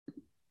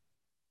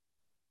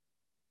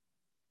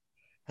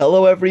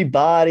Hello,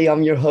 everybody.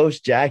 I'm your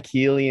host, Jack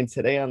Healey, and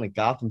today on the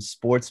Gotham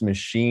Sports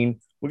Machine,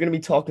 we're going to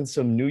be talking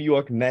some New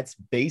York Mets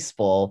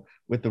baseball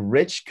with the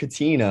Rich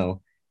Coutinho,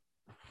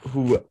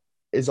 who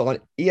is on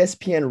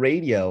ESPN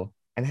radio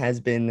and has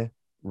been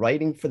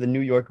writing for the New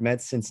York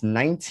Mets since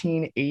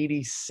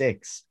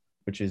 1986,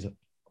 which is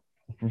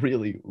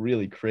really,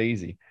 really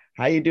crazy.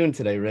 How you doing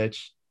today,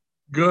 Rich?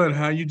 Good.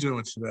 How you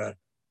doing today?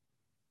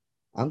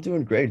 I'm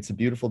doing great. It's a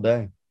beautiful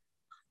day.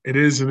 It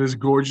is a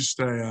gorgeous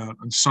day out,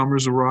 and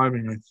summer's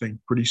arriving, I think,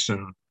 pretty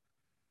soon.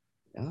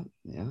 Yeah,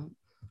 yeah.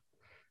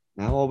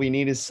 Now all we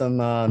need is some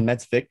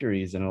Mets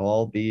victories, and it'll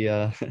all be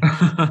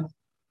that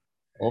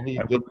all be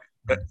would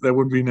good. that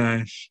would be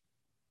nice.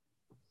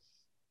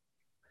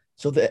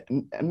 So the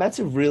Mets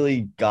have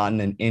really gotten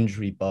an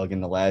injury bug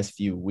in the last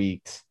few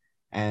weeks,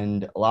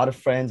 and a lot of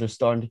friends are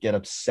starting to get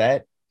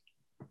upset.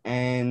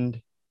 And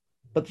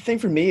but the thing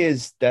for me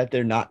is that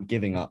they're not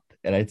giving up,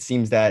 and it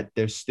seems that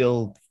they're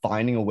still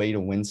finding a way to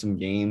win some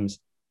games.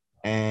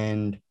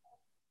 And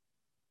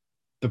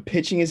the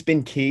pitching has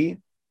been key,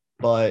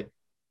 but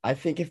I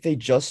think if they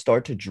just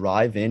start to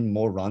drive in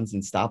more runs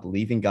and stop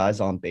leaving guys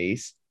on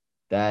base,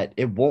 that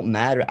it won't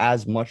matter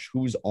as much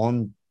who's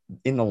on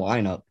in the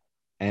lineup,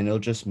 and it'll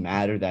just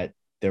matter that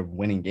they're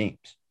winning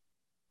games.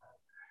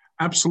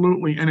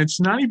 Absolutely, and it's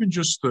not even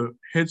just the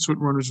hits with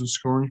runners in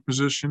scoring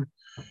position.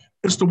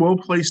 It's the well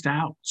placed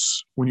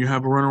outs when you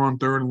have a runner on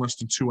third and less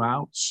than two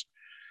outs.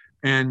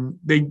 And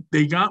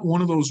they got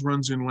one of those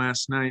runs in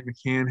last night.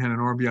 McCann had an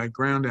RBI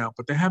ground out,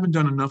 but they haven't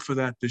done enough of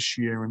that this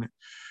year. And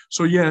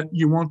so, yeah,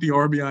 you want the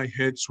RBI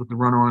hits with the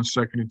runner on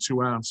second and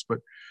two outs, but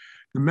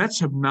the Mets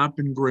have not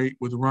been great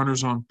with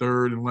runners on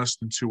third and less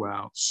than two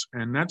outs.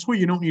 And that's where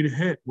you don't need a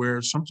hit,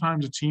 where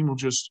sometimes a team will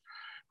just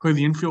play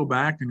the infield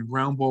back and the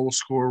ground ball will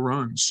score a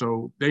run.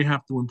 So they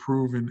have to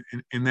improve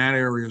in that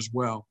area as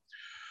well.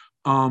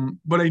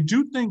 But I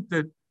do think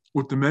that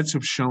what the Mets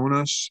have shown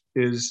us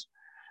is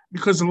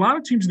because a lot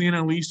of teams in the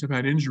NL East have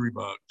had injury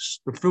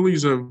bugs. The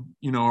Phillies are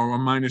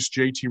minus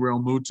JT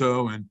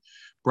Realmuto and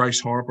Bryce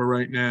Harper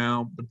right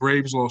now. The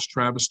Braves lost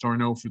Travis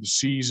d'Arnaud for the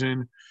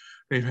season.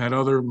 They've had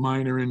other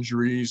minor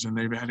injuries, and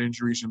they've had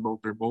injuries in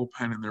both their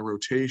bullpen and their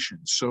rotation.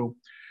 So,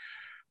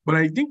 but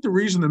I think the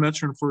reason the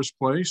Mets are in first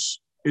place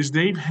is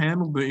they've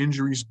handled the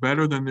injuries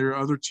better than their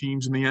other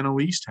teams in the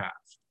NL East have.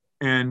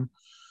 And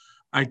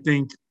I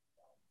think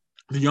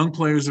the young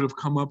players that have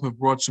come up have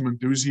brought some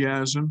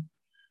enthusiasm,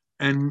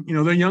 and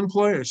they're young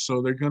players,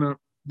 so they're gonna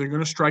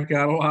strike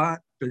out a lot.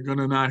 They're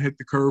gonna not hit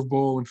the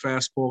curveball and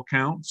fastball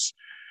counts,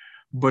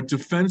 but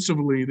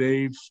defensively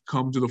they've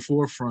come to the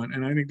forefront,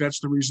 and I think that's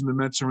the reason the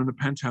Mets are in the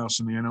penthouse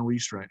in the NL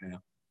East right now.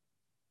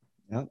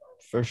 Yeah,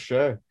 for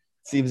sure.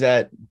 Seems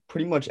that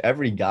pretty much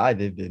every guy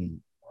they've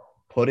been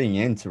putting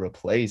in to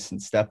replace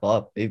and step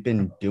up, they've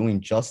been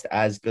doing just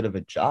as good of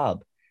a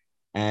job.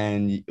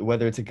 And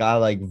whether it's a guy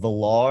like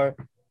Villar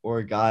or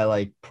a guy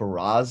like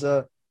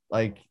Peraza,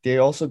 like they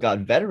also got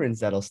veterans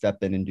that'll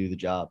step in and do the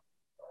job.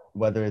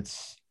 Whether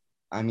it's,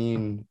 I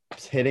mean,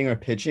 hitting or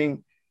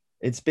pitching,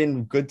 it's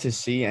been good to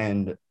see.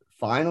 And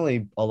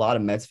finally, a lot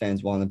of Mets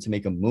fans wanted to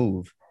make a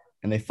move,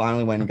 and they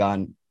finally went and got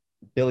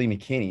Billy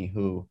McKinney,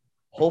 who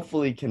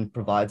hopefully can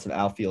provide some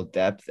outfield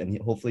depth, and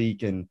hopefully he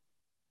can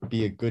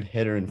be a good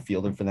hitter and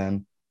fielder for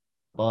them.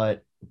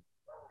 But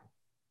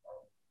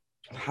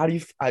how do you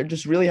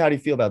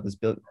feel about this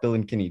Bill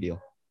and Kinney deal?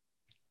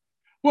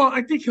 Well,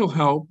 I think he'll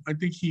help. I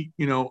think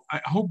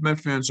I hope Met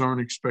fans aren't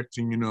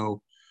expecting,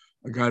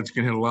 a guy that's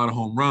going to hit a lot of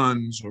home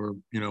runs or,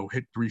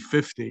 hit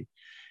 350.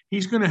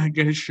 He's going to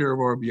get his share of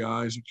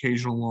RBIs,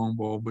 occasional long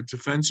ball, but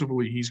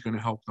defensively, he's going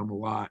to help them a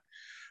lot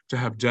to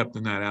have depth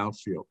in that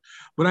outfield.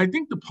 But I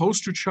think the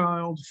poster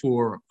child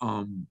for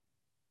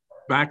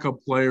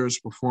backup players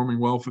performing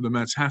well for the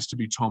Mets has to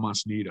be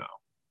Tomas Nido.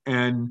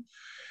 And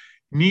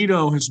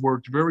Nido has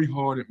worked very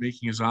hard at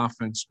making his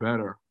offense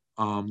better.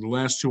 The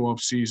last two off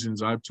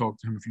seasons, I've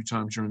talked to him a few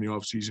times during the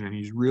off season, and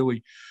he's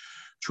really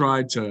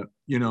tried to,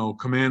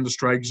 command the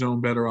strike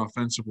zone better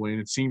offensively.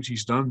 And it seems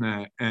he's done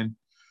that. And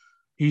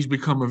he's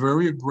become a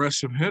very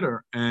aggressive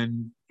hitter.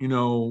 And,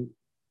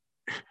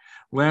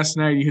 last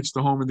night he hits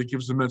the homer that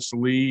gives the Mets the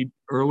lead.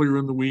 Earlier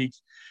in the week,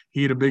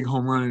 he had a big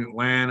home run in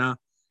Atlanta.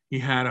 He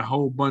had a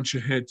whole bunch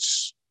of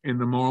hits in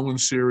the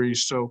Marlins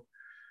series. So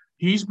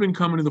he's been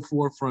coming to the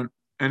forefront,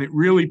 and it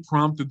really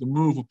prompted the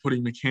move of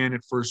putting McCann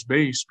at first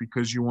base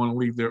because you want to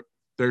leave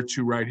their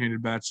two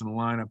right-handed bats in the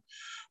lineup,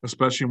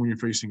 especially when you're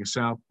facing a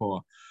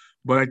southpaw.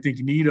 But I think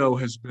Nito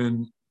has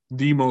been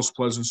the most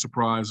pleasant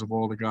surprise of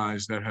all the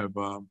guys that have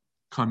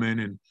come in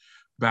and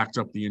backed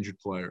up the injured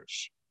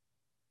players.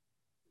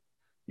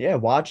 Yeah,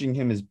 watching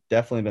him has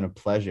definitely been a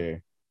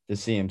pleasure to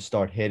see him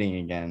start hitting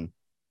again.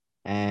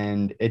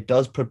 And it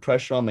does put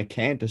pressure on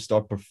McCann to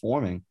start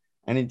performing.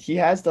 And he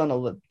has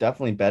done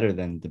definitely better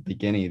than the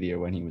beginning of the year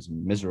when he was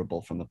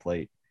miserable from the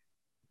plate.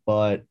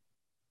 But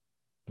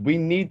we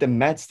need the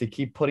Mets to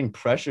keep putting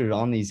pressure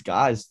on these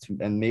guys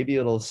and maybe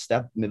they'll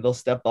step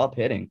up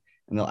hitting,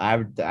 and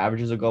the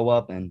averages will go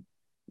up, and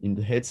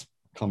the hits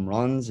come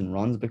runs and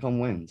runs become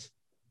wins.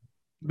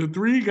 The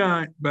three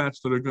guy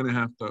bats that are going to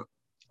have to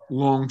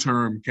long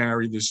term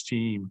carry this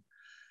team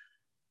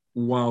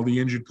while the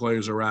injured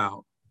players are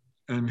out.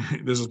 And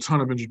there's a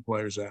ton of injured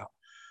players out.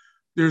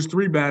 There's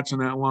three bats in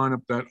that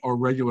lineup that are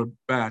regular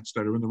bats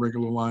that are in the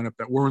regular lineup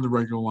that were in the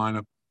regular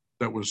lineup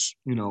that was,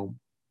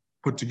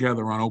 put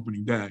together on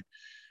opening day.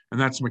 And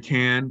that's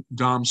McCann,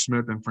 Dom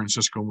Smith, and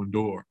Francisco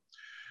Lindor.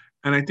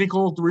 And I think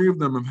all three of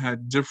them have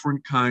had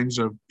different kinds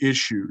of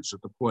issues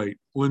at the plate.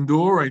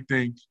 Lindor, I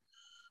think,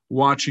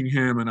 watching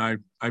him, and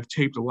I've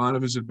taped a lot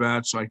of his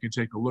at-bats so I can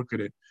take a look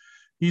at it.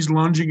 He's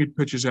lunging at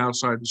pitches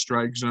outside the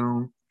strike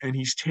zone, and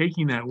he's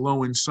taking that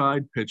low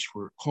inside pitch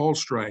for call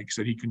strikes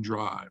that he can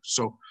drive.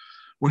 So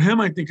with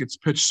him, I think it's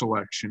pitch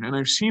selection. And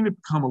I've seen it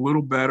become a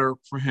little better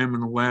for him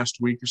in the last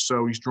week or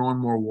so. He's drawn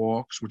more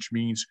walks, which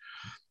means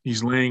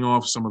he's laying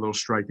off some of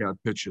those strikeout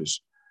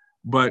pitches.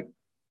 But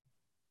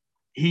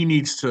he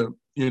needs to,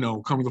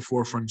 come to the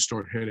forefront and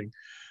start hitting.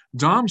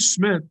 Dom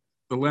Smith,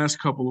 the last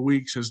couple of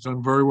weeks, has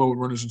done very well with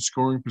runners in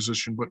scoring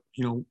position. But,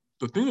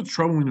 the thing that's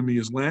troubling to me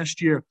is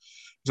last year,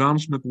 Dom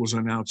Smith was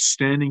an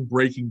outstanding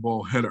breaking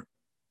ball hitter.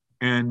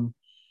 And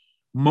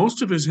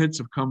most of his hits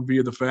have come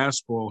via the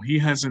fastball. He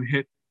hasn't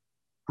hit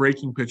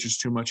breaking pitches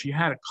too much. He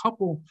had a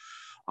couple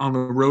on the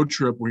road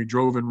trip where he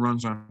drove in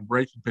runs on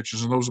breaking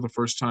pitches, and those are the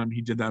first time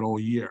he did that all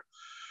year.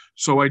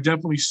 So I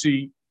definitely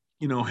see,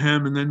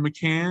 him. And then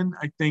McCann,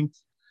 I think,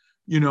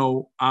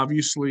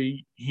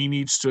 obviously he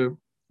needs to,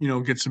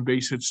 get some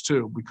base hits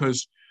too,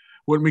 because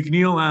with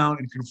McNeil out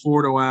and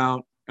Conforto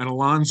out and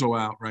Alonso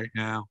out right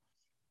now,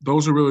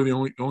 those are really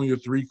the only the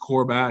three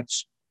core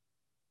bats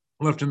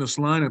left in this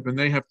lineup, and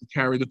they have to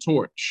carry the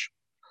torch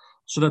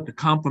so that the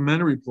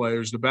complementary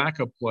players, the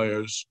backup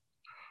players,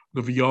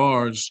 the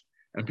VRs,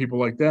 and people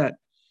like that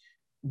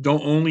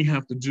don't only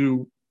have to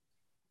do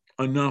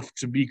enough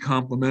to be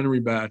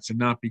complementary bats and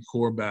not be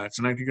core bats.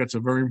 And I think that's a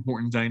very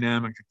important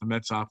dynamic that the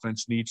Mets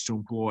offense needs to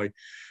employ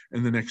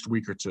in the next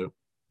week or two.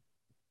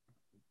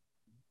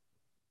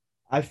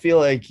 I feel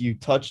like you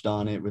touched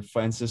on it with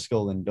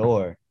Francisco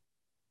Lindor.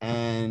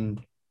 And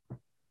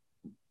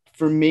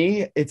for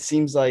me, it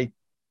seems like,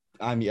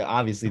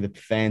 obviously the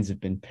fans have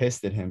been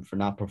pissed at him for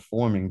not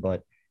performing,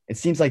 but it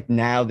seems like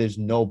now there's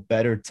no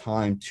better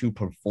time to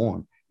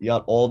perform. You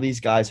got all these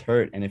guys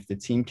hurt, and if the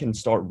team can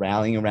start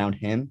rallying around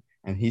him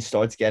and he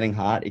starts getting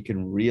hot, it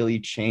can really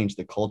change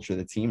the culture of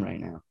the team right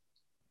now.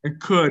 It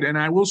could, and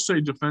I will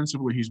say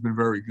defensively, he's been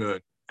very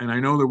good. And I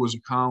know there was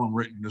a column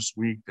written this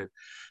week that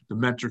the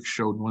metrics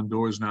showed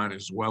Lindor's not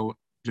as well,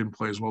 didn't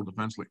play as well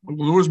defensively. But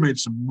Lindor's made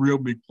some real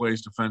big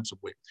plays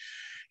defensively.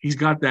 He's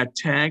got that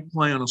tag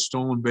play on a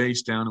stolen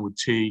base down to a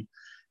T.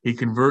 He's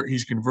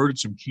converted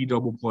some key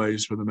double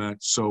plays for the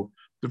Mets. So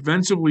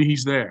defensively,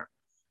 he's there.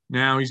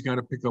 Now he's got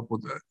to pick up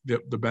with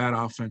the bat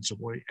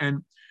offensively.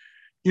 And,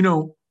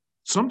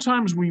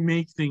 sometimes we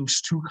make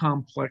things too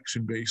complex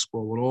in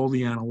baseball with all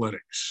the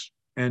analytics.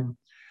 And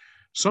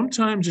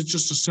sometimes it's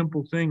just a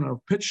simple thing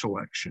of pitch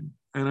selection.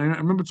 And I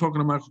remember talking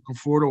to Michael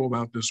Conforto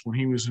about this when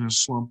he was in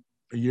his slump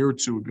a year or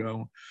two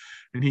ago,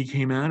 and he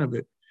came out of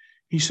it.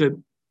 He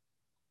said,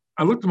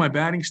 I looked at my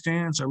batting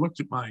stance, I looked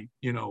at my,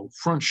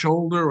 front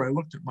shoulder, I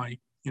looked at my,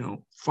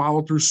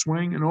 follow-through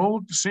swing, and all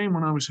looked the same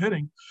when I was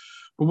hitting.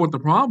 But what the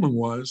problem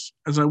was,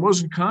 is I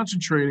wasn't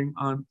concentrating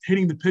on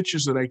hitting the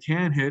pitches that I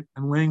can hit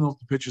and laying off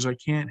the pitches I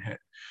can't hit.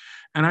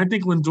 And I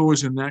think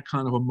Lindor's in that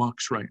kind of a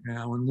mux right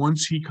now. And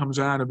once he comes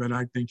out of it,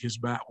 I think his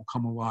bat will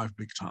come alive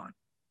big time.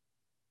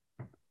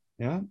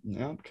 Yeah,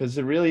 because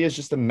it really is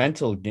just a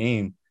mental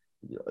game.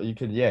 You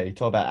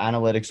talk about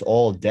analytics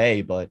all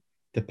day, but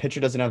the pitcher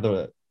doesn't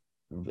have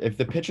if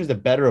the pitcher's a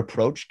better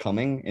approach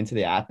coming into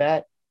the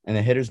at-bat and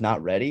the hitter's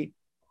not ready,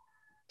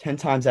 10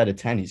 times out of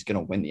 10, he's going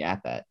to win the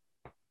at-bat.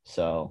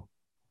 So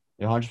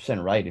you're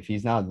 100% right. If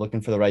he's not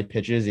looking for the right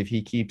pitches, if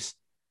he keeps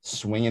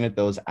swinging at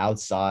those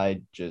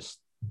outside, just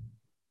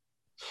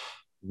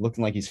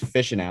looking like he's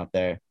fishing out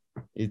there,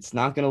 it's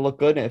not going to look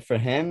good for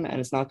him, and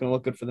it's not going to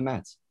look good for the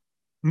Mets.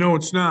 No,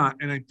 it's not.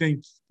 And I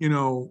think,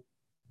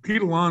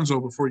 Pete Alonso,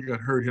 before he got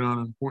hurt, hit on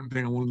an important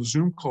thing on one of the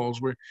Zoom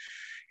calls where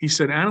he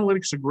said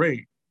analytics are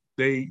great.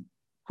 They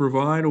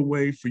provide a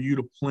way for you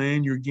to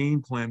plan your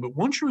game plan. But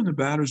once you're in the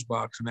batter's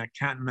box in that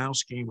cat and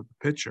mouse game with the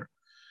pitcher,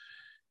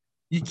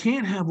 you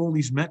can't have all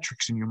these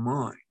metrics in your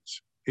mind.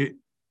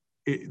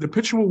 The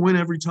pitcher will win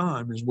every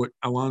time, is what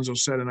Alonso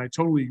said, and I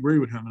totally agree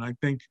with him. And I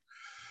think,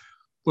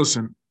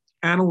 listen,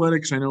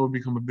 analytics I know have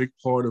become a big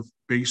part of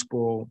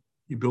baseball,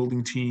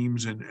 building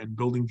teams and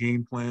building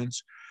game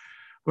plans.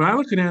 But I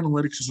look at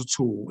analytics as a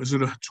tool. Is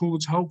it a tool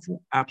that's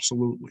helpful?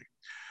 Absolutely.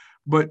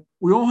 But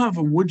we all have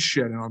a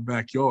woodshed in our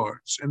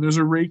backyards, and there's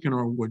a rake in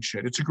our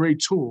woodshed. It's a great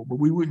tool, but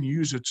we wouldn't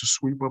use it to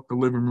sweep up the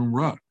living room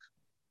rug.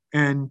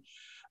 And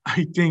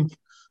I think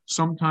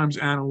sometimes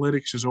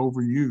analytics is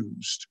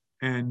overused,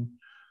 and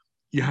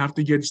you have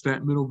to get to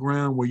that middle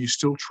ground where you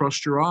still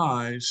trust your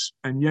eyes.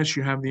 And yes,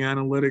 you have the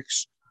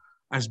analytics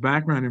as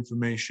background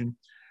information,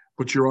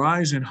 but your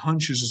eyes and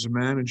hunches as a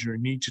manager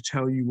need to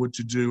tell you what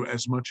to do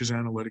as much as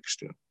analytics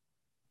do.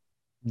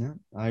 Yeah,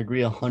 I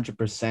agree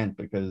 100%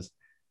 because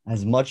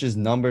as much as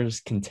numbers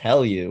can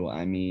tell you,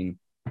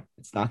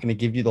 It's not going to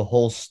give you the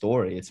whole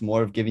story. It's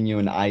more of giving you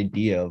an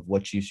idea of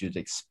what you should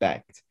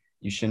expect.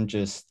 You shouldn't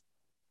just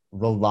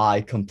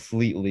rely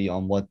completely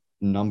on what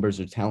numbers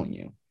are telling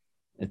you.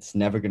 It's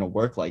never going to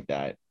work like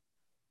that.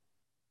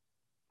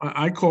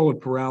 I call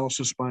it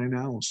paralysis by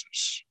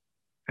analysis.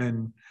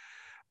 And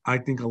I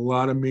think a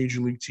lot of major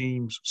league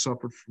teams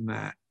suffered from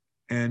that.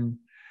 And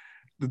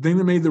the thing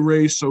that made the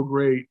Rays so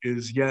great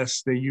is,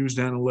 yes, they used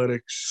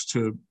analytics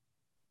to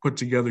put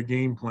together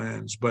game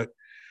plans, but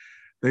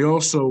they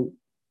also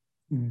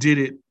did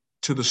it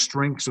to the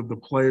strengths of the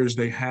players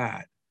they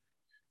had.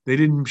 They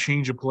didn't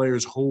change a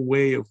player's whole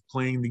way of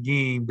playing the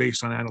game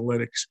based on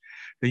analytics.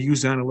 They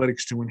used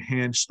analytics to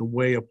enhance the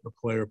way a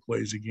player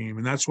plays a game.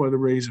 And that's why the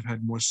Rays have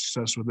had more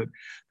success with it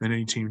than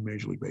any team in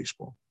Major League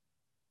Baseball.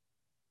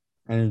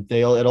 And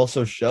it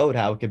also showed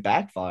how it could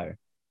backfire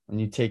when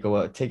you take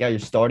out your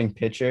starting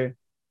pitcher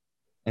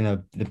in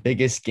the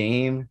biggest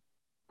game.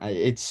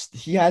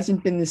 He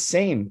hasn't been the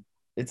same.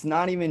 It's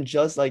not even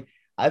just like,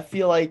 I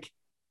feel like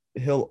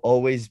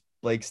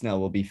Blake Snell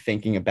will be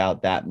thinking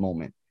about that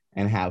moment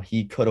and how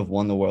he could have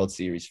won the World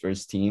Series for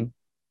his team.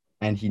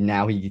 And he's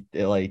not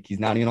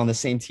even on the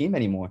same team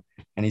anymore.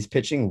 And he's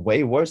pitching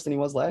way worse than he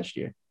was last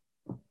year.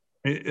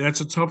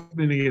 That's a tough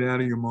thing to get out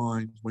of your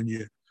mind when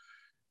you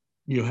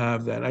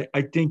have that.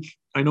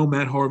 I know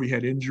Matt Harvey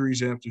had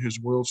injuries after his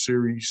World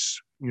Series,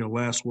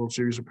 last World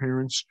Series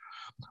appearance,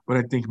 but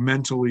I think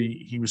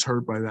mentally he was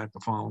hurt by that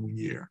the following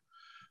year.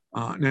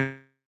 Now,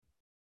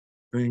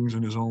 things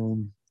and his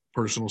own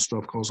personal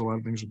stuff caused a lot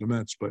of things with the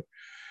Mets, but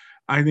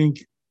I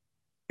think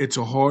it's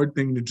a hard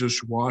thing to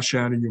just wash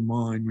out of your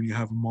mind when you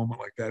have a moment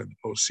like that in the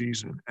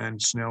postseason,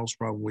 and Snell's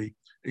probably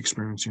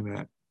experiencing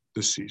that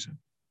this season.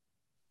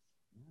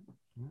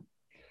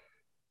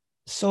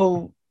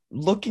 So,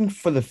 looking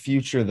for the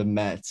future of the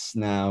Mets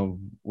now,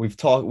 we've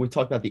talked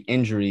about the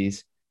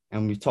injuries,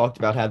 and we've talked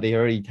about how they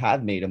already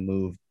have made a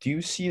move. Do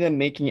you see them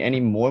making any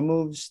more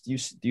moves? Do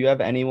you have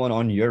anyone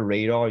on your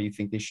radar you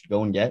think they should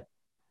go and get?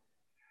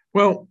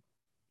 Well,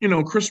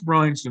 Chris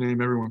Bryant's the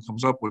name everyone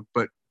comes up with,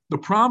 but the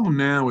problem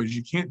now is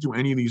you can't do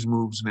any of these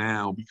moves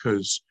now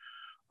because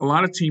a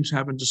lot of teams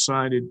haven't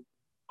decided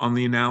on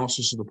the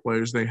analysis of the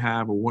players they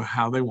have or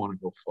how they want to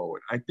go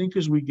forward. I think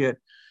as we get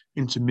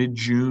into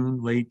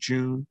mid-June, late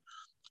June,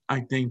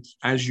 I think,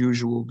 as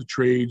usual, the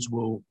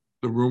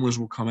rumors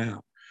will come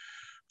out.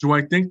 Do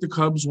I think the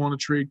Cubs want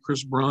to trade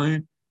Chris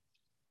Bryant?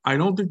 I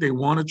don't think they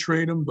want to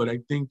trade him, but I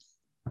think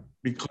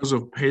because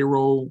of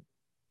payroll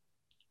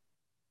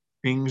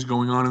things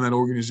going on in that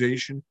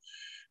organization,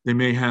 they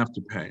may have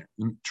to pay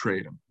him,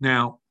 trade him.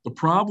 Now, the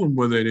problem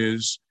with it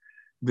is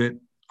that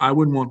I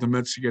wouldn't want the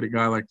Mets to get a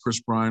guy like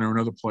Chris Bryant or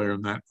another player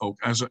in that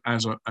as a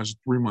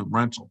 3-month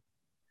rental.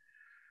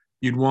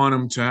 You'd want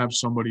him to have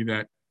somebody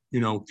that,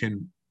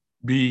 can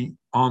be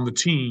on the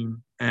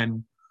team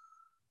and,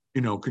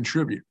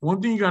 contribute.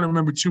 One thing you got to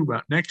remember, too,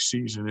 about next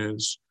season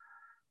is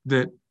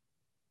that,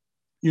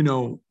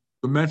 the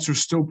Mets are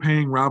still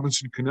paying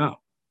Robinson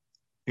Cano.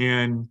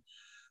 And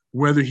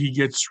whether he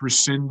gets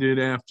rescinded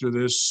after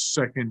this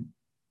second,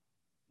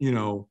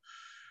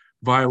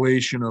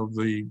 violation of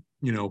the,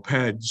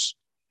 PEDs,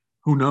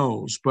 who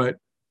knows? But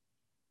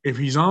if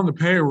he's on the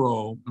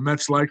payroll, the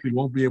Mets likely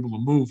won't be able to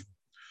move him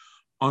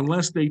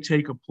unless they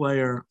take a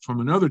player from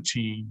another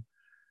team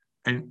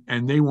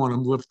and they want to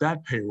lift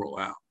that payroll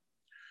out.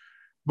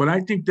 But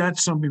I think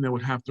that's something that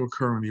would have to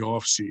occur in the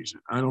offseason.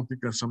 I don't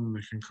think that's something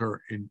that can occur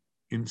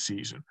in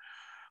season.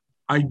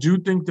 I do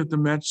think that the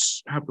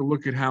Mets have to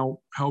look at how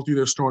healthy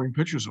their starting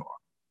pitchers are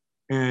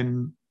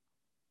and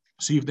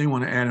see if they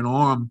want to add an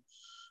arm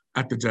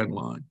at the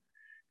deadline.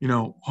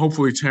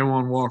 Hopefully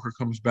Taijuan Walker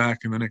comes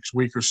back in the next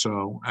week or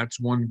so. That's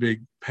one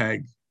big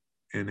peg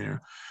in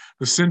there.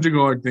 The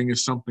Syndergaard thing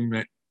is something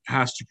that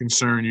has to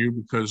concern you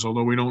because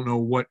although we don't know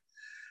what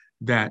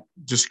that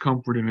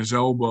discomfort in his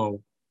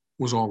elbow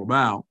was all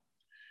about,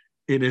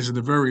 it is at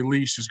the very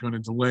least is going to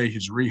delay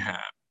his rehab.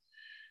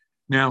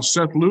 Now,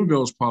 Seth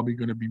Lugo is probably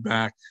going to be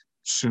back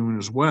soon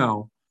as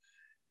well.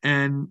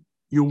 And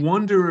you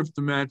wonder if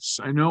the Mets,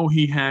 I know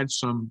he had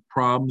some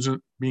problems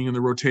being in the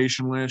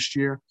rotation last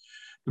year.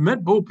 The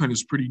Met bullpen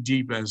is pretty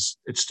deep as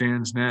it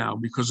stands now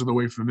because of the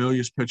way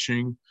Familia's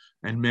pitching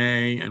and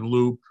May and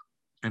Loop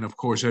and, of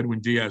course,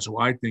 Edwin Diaz, who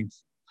I think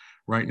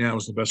right now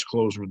is the best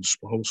closer in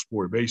the whole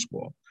sport of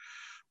baseball.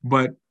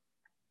 But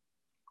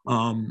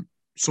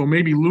so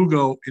maybe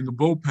Lugo in the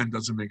bullpen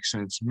doesn't make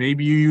sense.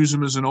 Maybe you use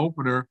him as an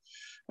opener,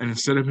 and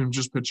instead of him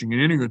just pitching an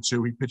inning or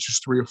two, he pitches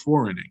 3 or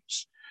 4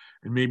 innings.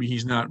 And maybe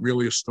he's not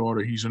really a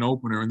starter. He's an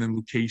opener, and then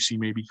Lucchesi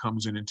maybe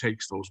comes in and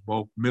takes those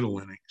bulk middle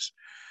innings.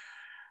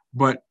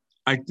 But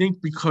I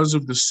think because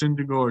of the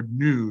Syndergaard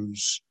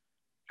news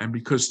and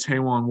because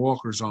Taijuan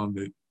Walker's on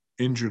the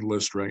injured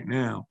list right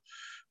now,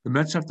 the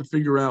Mets have to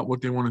figure out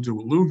what they want to do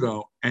with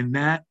Lugo, and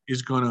that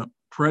is going to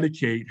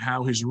predicate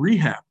how his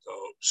rehab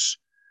goes.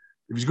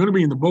 If he's going to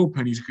be in the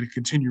bullpen, he's going to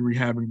continue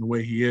rehabbing the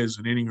way he is,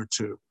 an inning or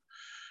two.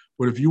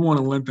 But if you want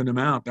to lengthen him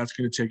out, that's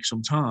going to take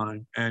some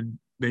time, and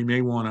they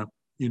may want to,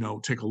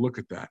 take a look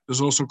at that.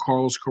 There's also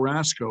Carlos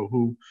Carrasco,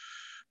 who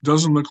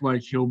doesn't look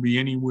like he'll be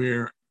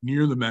anywhere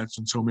near the Mets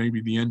until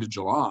maybe the end of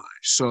July.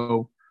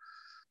 So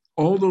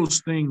all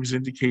those things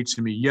indicate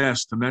to me,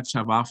 yes, the Mets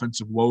have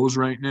offensive woes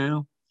right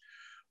now,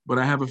 but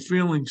I have a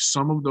feeling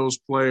some of those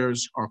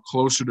players are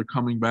closer to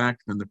coming back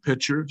than the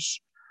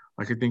pitchers.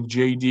 Like I think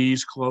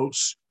JD's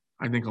close.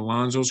 I think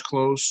Alonso's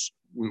close.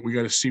 We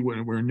got to see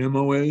where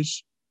Nimmo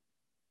is.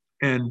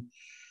 And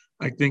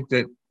I think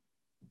that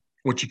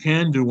what you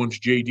can do once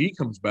JD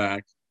comes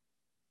back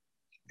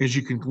is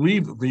you can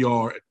leave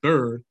VR at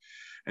third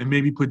and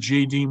maybe put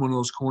JD in one of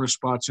those corner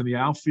spots in the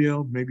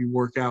outfield, maybe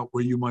work out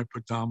where you might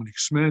put Dominic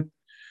Smith,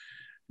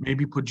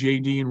 maybe put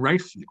JD in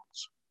right field.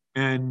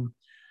 And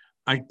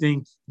I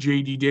think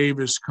JD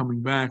Davis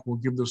coming back will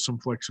give them some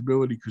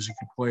flexibility because he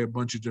can play a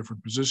bunch of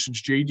different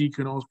positions. JD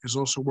is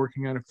also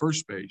working out at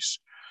first base.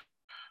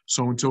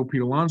 So until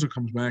Pete Alonso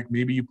comes back,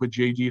 maybe you put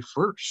JD at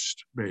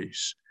first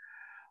base.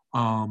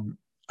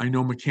 I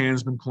know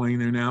McCann's been playing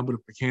there now, but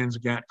if McCann's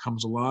bat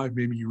comes alive,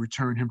 maybe you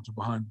return him to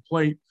behind the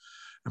plate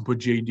and put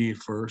JD at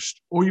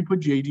first, or you put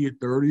JD at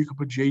third, or you could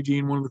put JD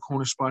in one of the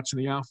corner spots in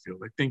the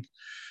outfield. I think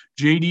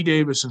JD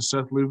Davis and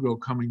Seth Lugo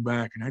coming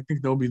back, and I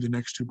think they'll be the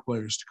next two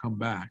players to come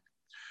back.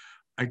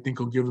 I think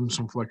will give them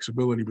some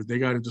flexibility, but they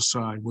got to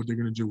decide what they're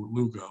going to do with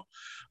Lugo.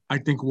 I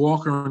think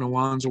Walker and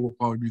Alonso will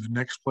probably be the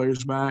next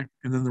players back,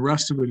 and then the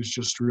rest of it is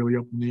just really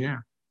up in the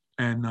air.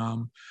 And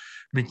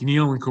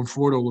McNeil and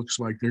Conforto looks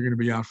like they're going to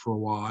be out for a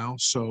while.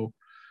 So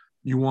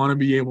you want to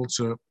be able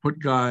to put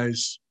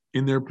guys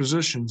in their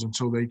positions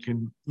until they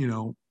can,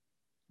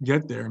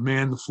 get there,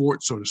 man the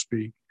fort, so to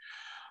speak,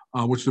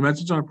 which the Mets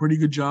have done a pretty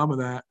good job of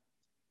that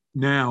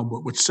now.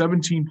 But with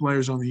 17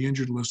 players on the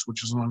injured list,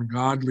 which is an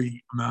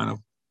ungodly amount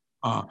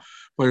of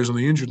players on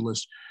the injured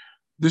list,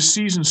 this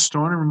season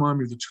starting to remind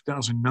me of the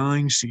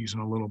 2009 season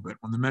a little bit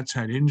when the Mets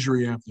had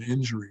injury after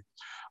injury.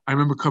 I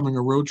remember covering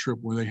a road trip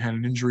where they had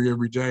an injury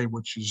every day,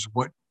 which is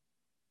what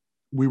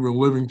we were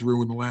living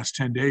through in the last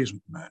 10 days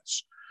with the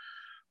Mets.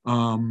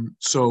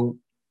 So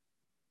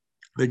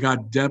they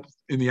got depth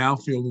in the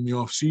outfield in the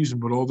offseason,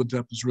 but all the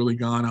depth is really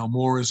gone.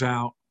 Almora is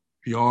out.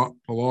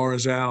 Pilar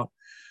is out.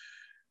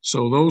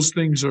 So those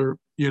things are,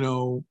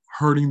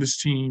 hurting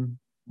this team.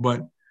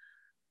 But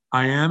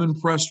I am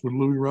impressed with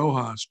Luis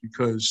Rojas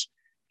because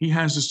he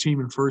has his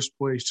team in first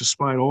place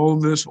despite all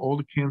of this, all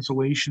the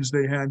cancellations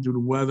they had due to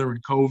weather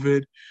and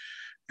COVID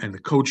and the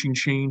coaching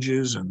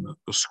changes and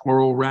the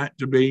squirrel rat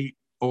debate,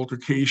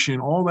 altercation,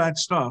 all that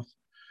stuff.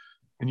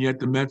 And yet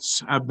the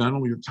Mets have not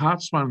only the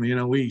top spot in the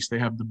NL East, they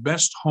have the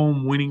best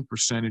home winning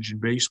percentage in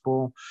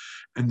baseball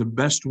and the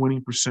best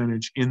winning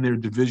percentage in their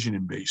division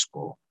in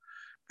baseball.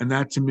 And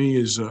that to me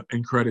is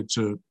in credit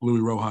to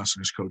Luis Rojas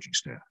and his coaching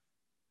staff.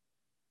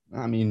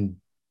 I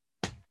mean,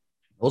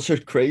 those are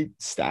great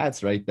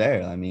stats right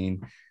there. I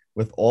mean,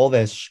 with all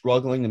that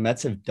struggling the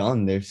Mets have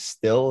done, they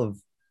still have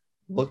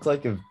looked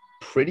like a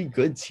pretty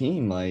good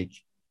team. Like,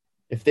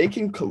 if they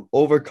can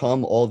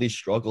overcome all these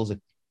struggles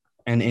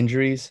and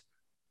injuries,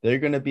 they're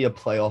going to be a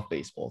playoff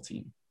baseball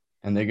team,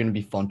 and they're going to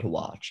be fun to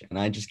watch. And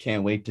I just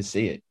can't wait to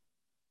see it.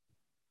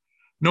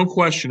 No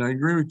question. I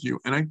agree with you.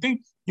 And I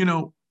think,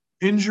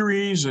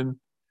 injuries and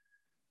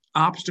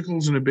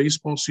obstacles in a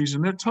baseball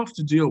season, they're tough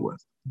to deal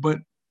with. But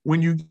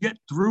when you get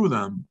through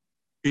them,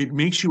 it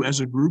makes you as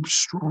a group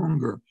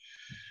stronger.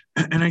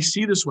 And I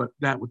see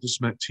with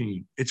this Met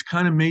team. It's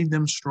kind of made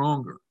them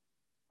stronger.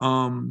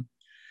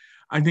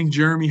 I think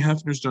Jeremy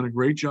Hefner's done a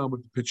great job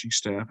with the pitching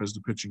staff as the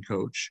pitching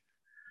coach.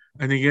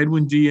 I think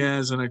Edwin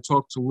Diaz, and I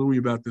talked to Louis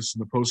about this in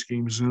the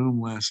post-game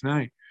Zoom last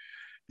night.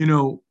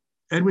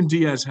 Edwin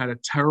Diaz had a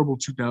terrible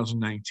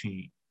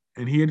 2019,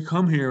 and he had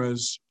come here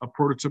as a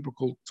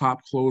prototypical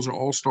top closer,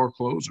 all-star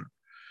closer.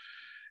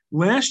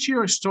 Last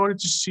year, I started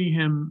to see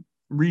him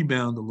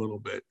rebound a little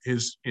bit,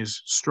 his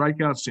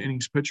strikeouts to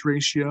innings pitch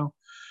ratio.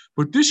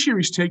 But this year,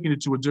 he's taken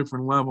it to a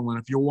different level. And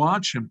if you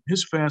watch him,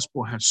 his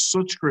fastball has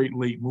such great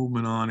late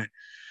movement on it.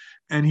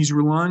 And he's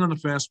relying on the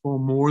fastball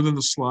more than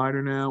the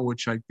slider now,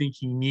 which I think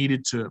he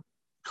needed to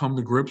come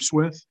to grips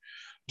with.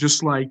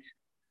 Just like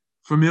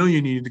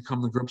Familia needed to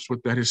come to grips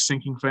with that his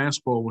sinking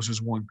fastball was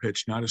his one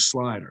pitch, not his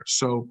slider.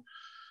 So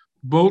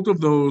both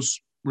of those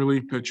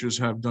relief pitchers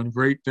have done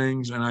great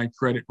things, and I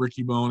credit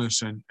Ricky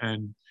Bonas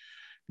and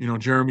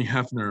Jeremy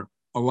Hefner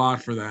a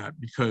lot for that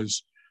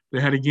because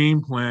they had a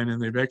game plan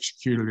and they've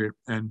executed it,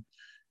 and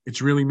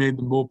it's really made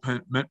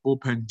the Met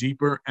bullpen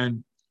deeper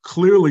and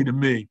clearly to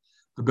me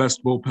the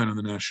best bullpen in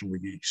the National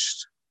League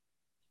East.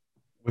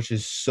 Which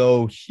is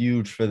so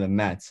huge for the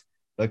Mets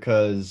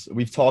because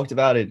we've talked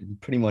about it in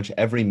pretty much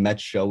every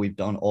Mets show we've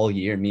done all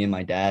year, me and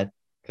my dad,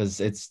 because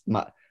it's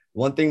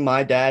one thing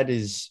my dad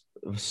is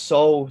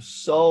so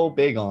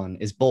big on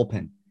is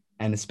bullpen,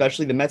 and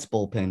especially the Mets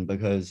bullpen,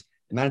 because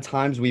the amount of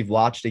times we've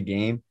watched a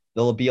game,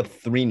 they'll be up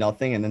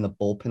 3-0 and then the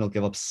bullpen will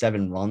give up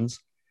 7 runs.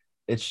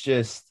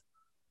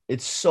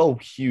 It's so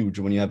huge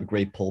when you have a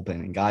great bullpen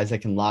and guys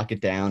that can lock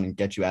it down and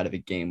get you out of a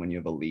game when you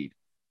have a lead.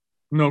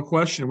 No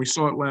question. We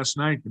saw it last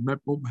night. The Met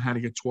bullpen had to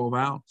get 12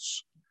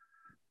 outs.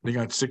 They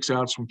got 6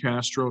 outs from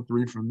Castro,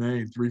 3 from May,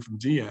 and 3 from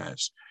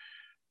Diaz,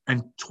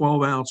 and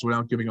 12 outs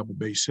without giving up a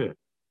base hit.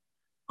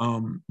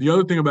 The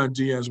other thing about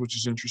Diaz, which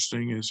is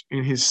interesting, is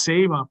in his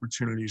save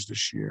opportunities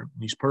this year,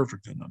 and he's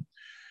perfect in them.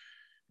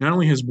 Not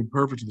only has he been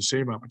perfect in the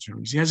save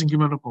opportunities, he hasn't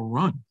given up a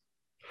run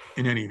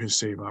in any of his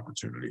save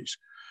opportunities,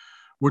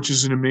 which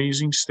is an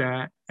amazing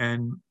stat.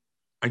 And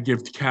I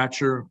give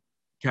catchers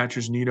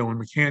Nito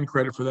and McCann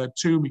credit for that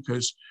too,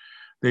 because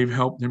they've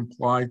helped him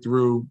fly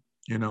through,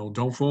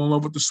 don't fall in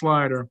love with the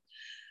slider.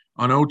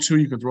 On 0-2,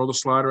 you can throw the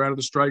slider out of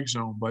the strike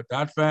zone, but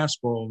that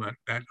fastball,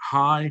 that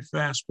high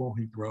fastball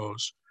he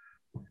throws,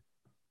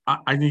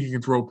 I think he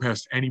can throw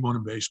past anyone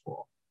in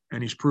baseball.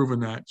 And he's proven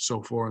that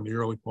so far in the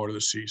early part of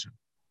the season.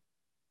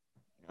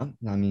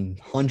 I mean,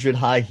 100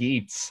 high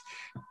heats,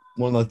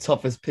 one of the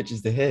toughest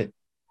pitches to hit.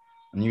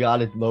 And you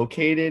got it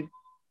located,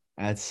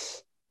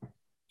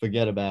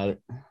 forget about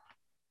it.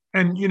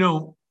 And,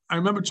 I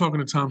remember talking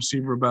to Tom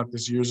Seaver about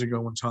this years ago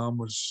when Tom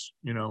was,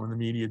 in the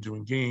media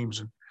doing games.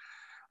 And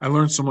I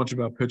learned so much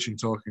about pitching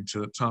talking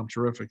to Tom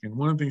Terrific. And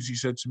one of the things he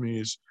said to me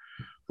is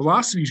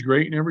velocity is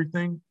great and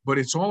everything, but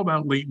it's all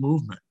about late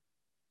movement.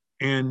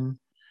 And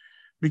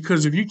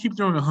because if you keep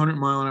throwing a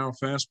 100-mile-an-hour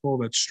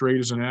fastball that's straight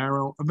as an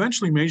arrow,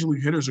 eventually major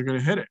league hitters are going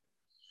to hit it.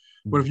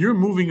 But if you're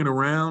moving it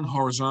around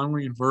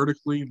horizontally and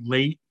vertically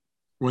late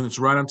when it's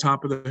right on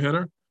top of the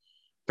hitter,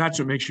 that's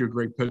what makes you a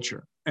great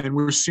pitcher. And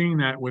we're seeing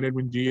that with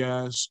Edwin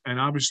Diaz and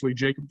obviously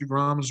Jacob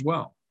deGrom as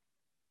well.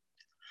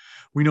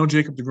 We know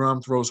Jacob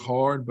deGrom throws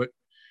hard, but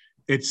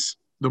it's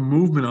the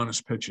movement on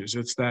his pitches.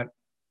 It's that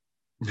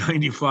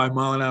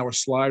 95-mile-an-hour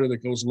slider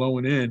that goes low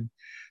and in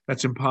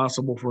that's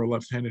impossible for a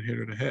left-handed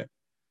hitter to hit.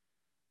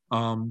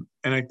 And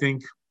I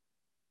think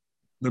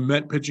the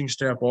Met pitching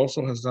staff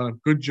also has done a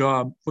good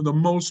job for the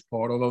most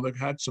part, although they've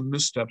had some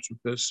missteps with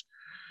this,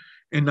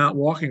 in not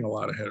walking a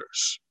lot of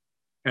hitters,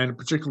 and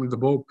particularly the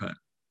bullpen.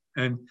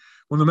 And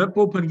when the Met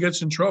bullpen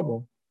gets in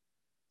trouble,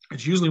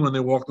 it's usually when they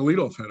walk the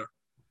leadoff hitter.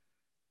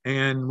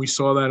 And we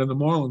saw that in the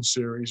Marlins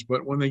series.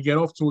 But when they get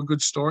off to a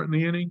good start in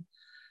the inning,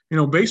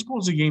 baseball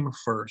is a game of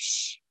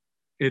firsts.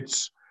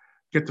 It's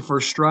get the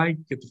first strike,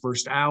 get the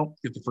first out,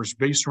 get the first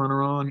base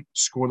runner on,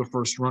 score the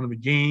first run of the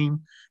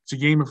game. It's a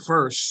game of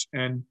firsts.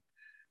 And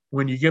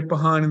when you get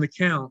behind in the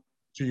count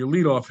to your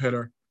leadoff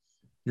hitter,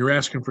 you're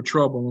asking for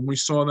trouble. And we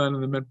saw that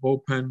in the Met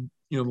bullpen,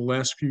 the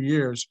last few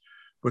years.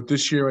 But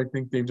this year, I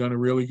think they've done a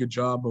really good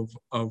job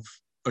of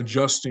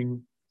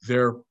adjusting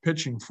their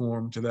pitching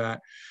form to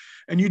that.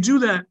 And you do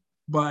that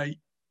by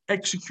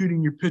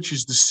executing your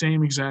pitches the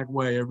same exact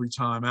way every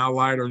time. Al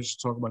Leiter used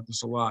to talk about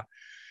this a lot.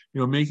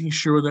 Making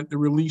sure that the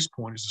release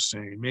point is the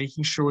same,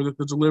 making sure that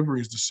the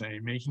delivery is the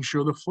same, making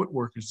sure the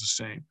footwork is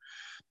the same.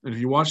 And if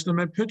you watch them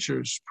at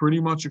pitchers, pretty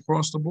much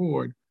across the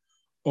board,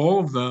 all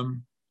of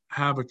them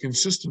have a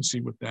consistency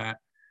with that.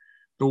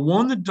 The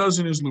one that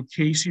doesn't is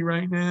Lucchesi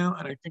right now,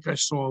 and I think I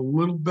saw a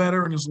little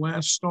better in his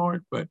last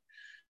start, but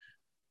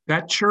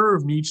that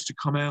curve needs to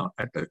come out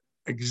at the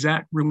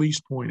exact release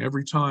point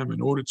every time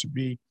in order to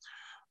be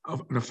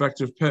an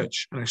effective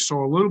pitch. And I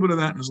saw a little bit of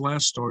that in his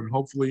last start, and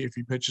hopefully if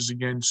he pitches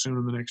again soon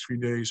in the next few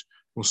days,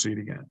 we'll see it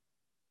again.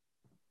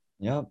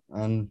 Yep,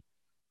 and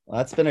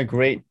that's been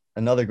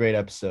another great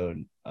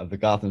episode of the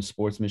Gotham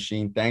Sports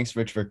Machine. Thanks,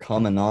 Rich, for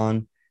coming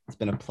on. It's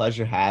been a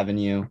pleasure having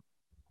you.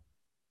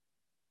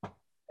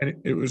 And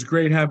it was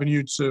great having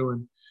you too.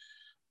 And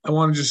I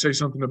want to just say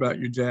something about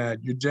your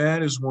dad. Your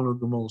dad is one of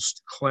the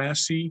most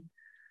classy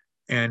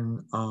and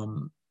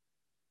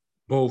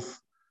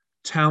both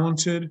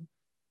talented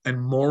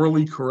and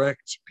morally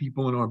correct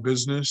people in our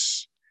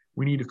business.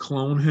 We need to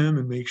clone him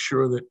and make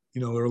sure that,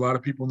 there are a lot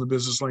of people in the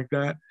business like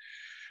that.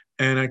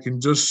 And I can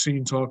just see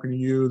talking to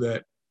you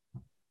that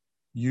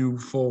you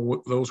fall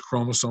with those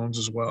chromosomes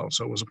as well.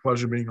 So it was a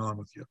pleasure being on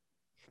with you.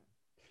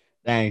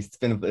 Thanks.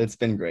 It's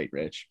been great,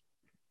 Rich.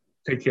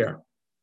 Take care.